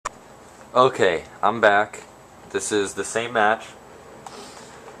Okay, I'm back. This is the same match.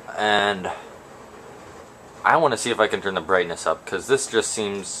 And I want to see if I can turn the brightness up, because this just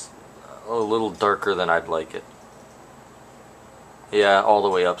seems a little darker than I'd like it. Yeah, all the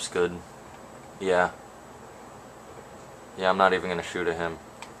way up's good. Yeah. Yeah, I'm not even going to shoot at him.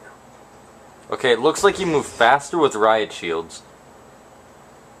 Okay, it looks like you move faster with riot shields.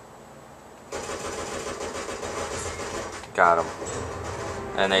 Got him.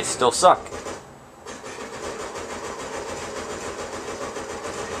 And they still suck.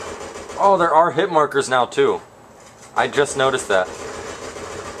 Oh, there are hit markers now too. I just noticed that.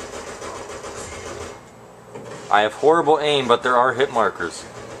 I have horrible aim, but there are hit markers.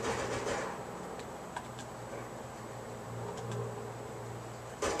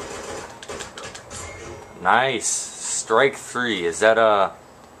 Nice. Strike 3. Is that a...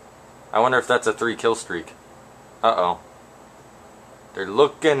 I wonder if that's a 3 kill streak. Uh-oh. They're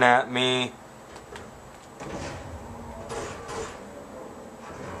looking at me.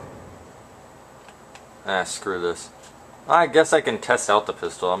 Ah, screw this. I guess I can test out the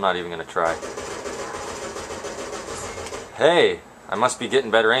pistol. I'm not even going to try. Hey, I must be getting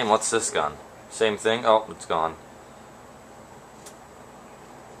better aim. What's this gun? Same thing? Oh, it's gone.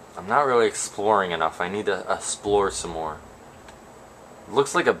 I'm not really exploring enough. I need to explore some more. It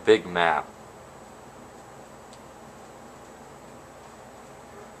looks like a big map.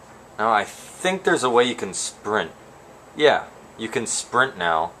 Now, I think there's a way you can sprint. Yeah, you can sprint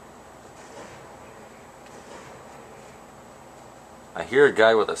now. I hear a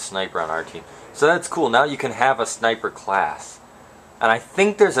guy with a sniper on our team. So that's cool. Now you can have a sniper class. And I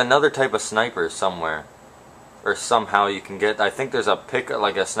think there's another type of sniper somewhere. Or somehow you can get... I think there's a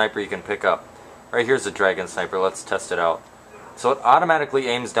like a sniper you can pick up. Right here's a dragon sniper. Let's test it out. So it automatically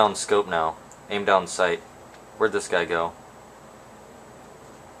aims down scope now. Aim down sight. Where'd this guy go?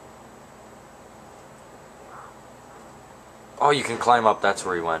 Oh, you can climb up. That's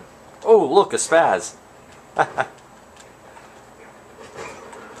where he went. Oh, look, a spaz.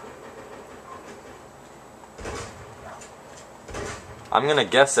 I'm gonna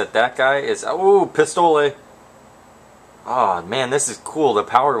guess that that guy is... Ooh, pistole. Oh, man, this is cool. The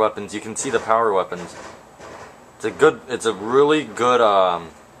power weapons. You can see the power weapons. It's a really good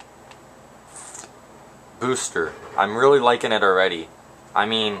booster. I'm really liking it already. I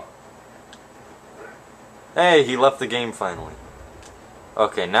mean... Hey, he left the game finally.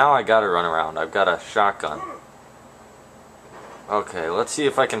 Okay, now I gotta run around. I've got a shotgun. Okay, let's see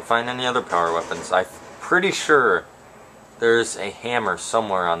if I can find any other power weapons. I'm pretty sure there's a hammer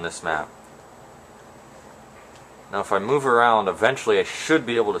somewhere on this map. Now if I move around, eventually I should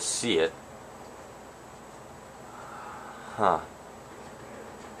be able to see it. Huh.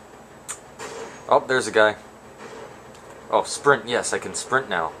 Oh, there's a guy. Oh, sprint. Yes, I can sprint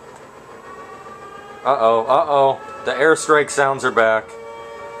now. Uh-oh, uh-oh. The airstrike sounds are back.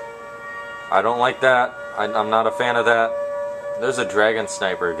 I don't like that. I'm not a fan of that. There's a dragon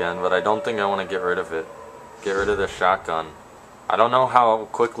sniper again, but I don't think I want to get rid of it. Get rid of the shotgun. I don't know how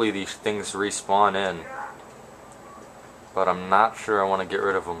quickly these things respawn in, but I'm not sure I want to get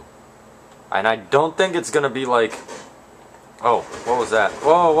rid of them. And I don't think it's going to be like... Oh, what was that?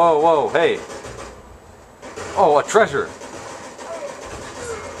 Whoa, whoa, whoa, hey. Oh, a treasure.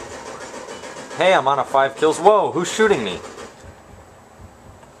 Hey, I'm on a 5 kills. Whoa, who's shooting me?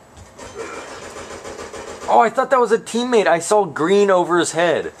 Oh, I thought that was a teammate. I saw green over his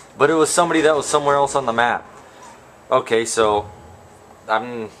head, but it was somebody that was somewhere else on the map. Okay, so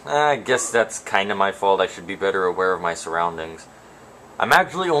I guess that's kind of my fault. I should be better aware of my surroundings. I'm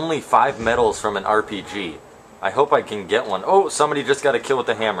actually only 5 medals from an RPG. I hope I can get one. Oh, somebody just got a kill with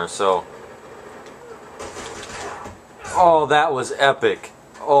the hammer, so... Oh, that was epic.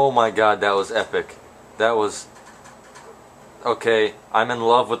 Oh my god, that was epic. That was... Okay, I'm in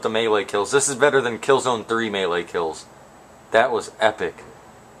love with the melee kills. This is better than Killzone 3 melee kills. That was epic.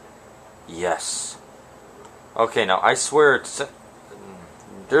 Yes. Okay, now I swear it's...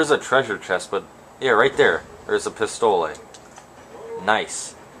 There's a treasure chest, but... Yeah, right there. There's a pistole.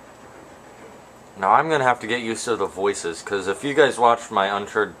 Nice. Now I'm gonna have to get used to the voices, because if you guys watched my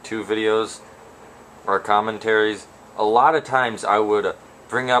Uncharted 2 videos, or commentaries, a lot of times I would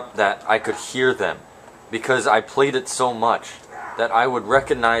bring up that I could hear them, because I played it so much that I would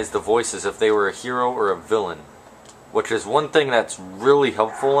recognize the voices if they were a hero or a villain, which is one thing that's really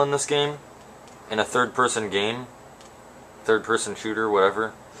helpful in this game, in a third-person game, third-person shooter,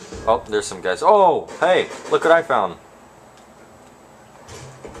 whatever. Oh, there's some guys. Oh, hey, look what I found.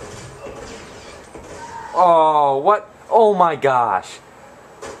 Oh, what? Oh my gosh.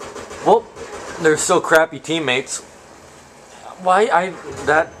 Well, they're so crappy teammates.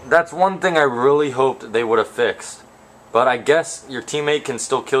 That's one thing I really hoped they would have fixed. But I guess your teammate can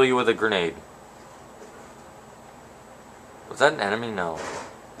still kill you with a grenade. Was that an enemy? No.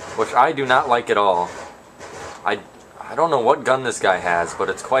 Which I do not like at all. I don't know what gun this guy has, but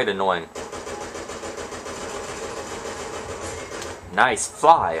it's quite annoying. Nice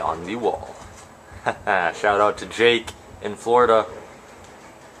fly on the wall. Shout out to Jake in Florida.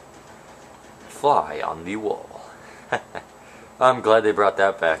 Fly on the wall. I'm glad they brought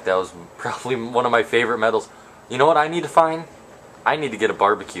that back. That was probably one of my favorite medals. You know what I need to find? I need to get a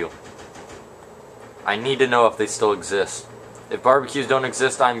barbecue. I need to know if they still exist. If barbecues don't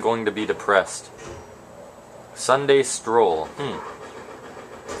exist, I'm going to be depressed. Sunday stroll.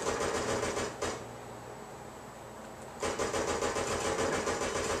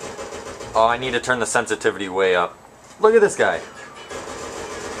 Oh, I need to turn the sensitivity way up. Look at this guy.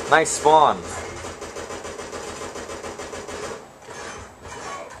 Nice spawn.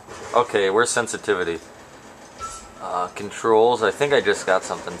 Okay, where's sensitivity? Controls. I think I just got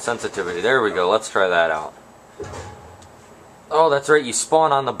something. Sensitivity. There we go. Let's try that out. Oh, that's right. You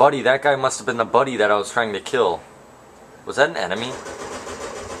spawn on the buddy. That guy must have been the buddy that I was trying to kill. Was that an enemy?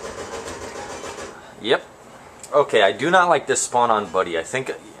 Yep. Okay, I do not like this spawn on buddy.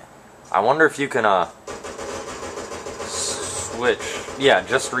 I wonder if you can, switch. Yeah,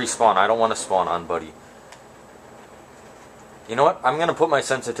 just respawn. I don't want to spawn on buddy. You know what? I'm going to put my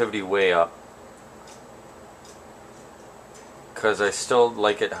sensitivity way up. Because I still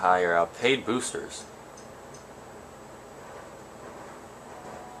like it higher. Paid boosters.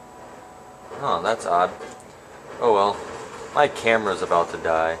 Oh, that's odd. Oh well. My camera's about to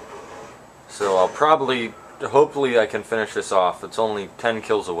die. So I'll hopefully I can finish this off. It's only 10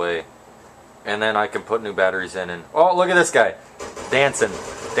 kills away. And then I can put new batteries in and... Oh, look at this guy. Dancing.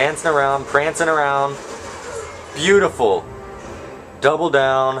 Dancing around, prancing around. Beautiful. Double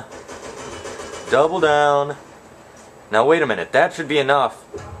down. Double down. Now wait a minute, that should be enough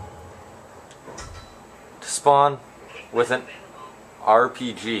to spawn with an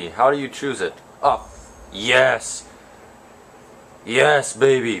RPG. How do you choose it? Up. Yes. Yes,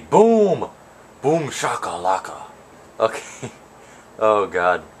 baby. Boom. Boom shakalaka. Okay. Oh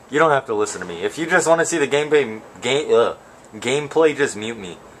god. You don't have to listen to me. If you just want to see the gameplay, just mute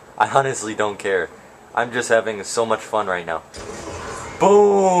me. I honestly don't care. I'm just having so much fun right now.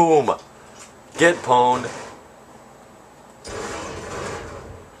 Boom. Get pwned.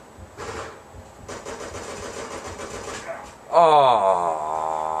 Oh,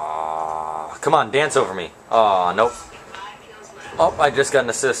 come on, dance over me. Oh, nope. Oh, I just got an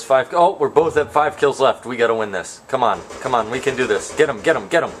assist. Oh, we're both at 5 kills left. We gotta win this. Come on, come on, we can do this. Get him, get him,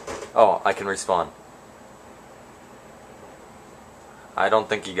 get him. Oh, I can respawn. I don't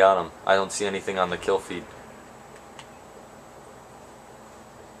think he got him. I don't see anything on the kill feed.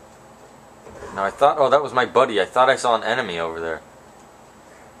 Now I thought, oh, that was my buddy. I thought I saw an enemy over there.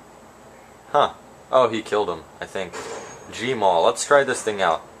 Huh. Oh, he killed him, I think. Gmall. Let's try this thing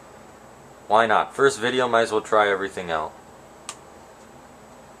out. Why not? First video, might as well try everything out.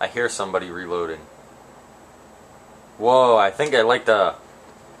 I hear somebody reloading. Whoa, I think I like the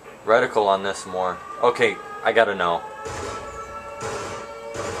reticle on this more. Okay, I gotta know.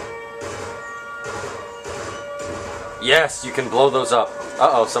 Yes, you can blow those up.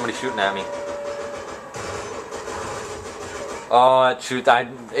 Uh-oh, somebody's shooting at me. Oh, shoot,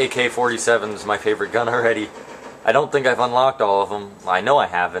 AK-47 is my favorite gun already. I don't think I've unlocked all of them. I know I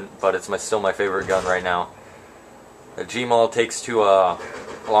haven't, but it's still my favorite gun right now. The Gmall takes too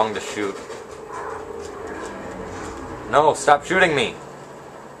long to shoot. No, stop shooting me!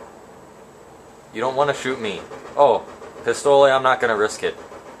 You don't want to shoot me. Oh, Pistole, I'm not going to risk it.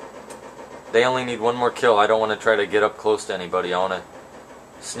 They only need one more kill. I don't want to try to get up close to anybody. I want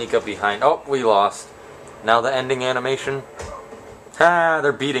to sneak up behind. Oh, we lost. Now the ending animation. Ha,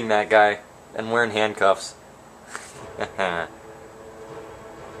 they're beating that guy and wearing handcuffs.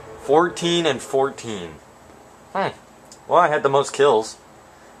 14 and 14. Well, I had the most kills.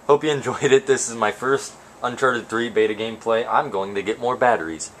 Hope you enjoyed it. This is my first Uncharted 3 beta gameplay. I'm going to get more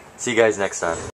batteries. See you guys next time.